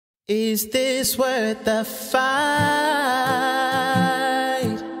Is this worth the fight?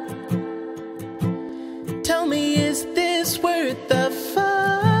 Tell me, is this worth the fight?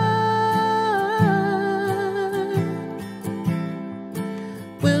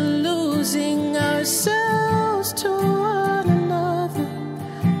 We're losing ourselves to one another,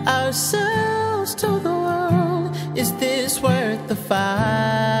 ourselves to the world. Is this worth the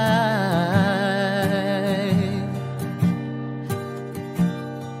fight?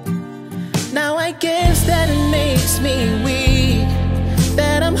 Now I guess that it makes me weak,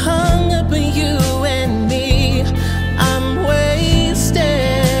 that I'm hung up on you and me. I'm wasted,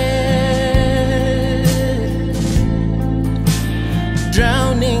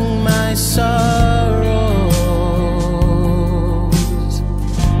 drowning my sorrows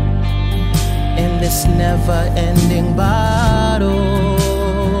in this never-ending bottle.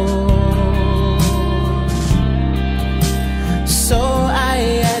 So I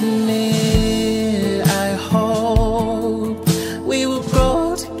admit, I hope we will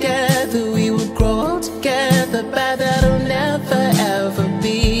grow together, we will grow together, but that'll never ever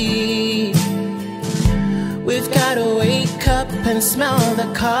be. We've gotta wake up and smell the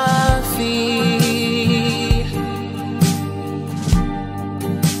coffee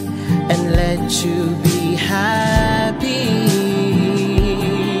and let you be happy.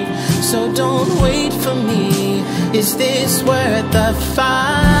 So don't wait for me. Is this worth the fight?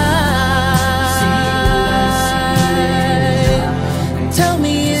 Tell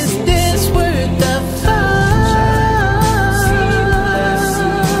me, is this worth the fight?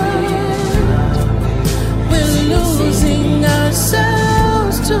 We're losing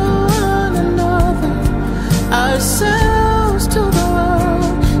ourselves to one another, ourselves to the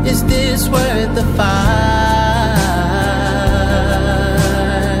world. Is this worth the fight?